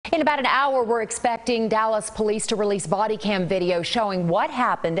In about an hour, we're expecting Dallas police to release body cam video showing what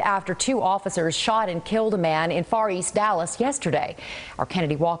happened after two officers shot and killed a man in Far East Dallas yesterday. Our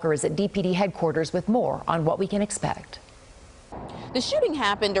Kennedy Walker is at DPD headquarters with more on what we can expect. The shooting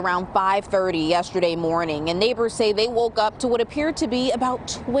happened around 5:30 yesterday morning, and neighbors say they woke up to what appeared to be about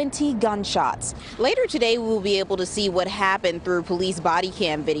 20 gunshots. Later today, we will be able to see what happened through police body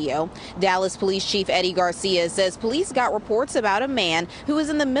cam video. Dallas Police Chief Eddie Garcia says police got reports about a man who was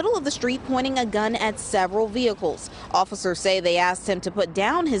in the middle of the street pointing a gun at several vehicles. Officers say they asked him to put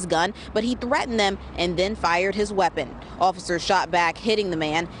down his gun, but he threatened them and then fired his weapon. Officers shot back, hitting the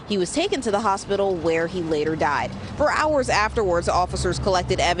man. He was taken to the hospital where he later died. For hours afterwards, officers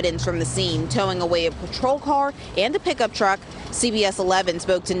collected evidence from the scene, towing away a patrol car and a pickup truck. CBS 11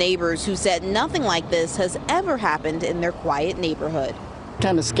 spoke to neighbors who said nothing like this has ever happened in their quiet neighborhood.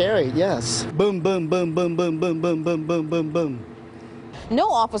 Kind of scary, yes. Boom, boom, boom, boom, boom, boom, boom, boom, boom, boom, boom. No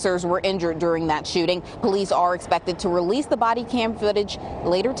officers were injured during that shooting. Police are expected to release the body cam footage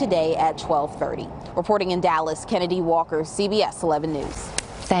later today at 12:30. Reporting in Dallas, Kennedy Walker, CBS 11 News.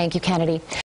 Thank you, Kennedy.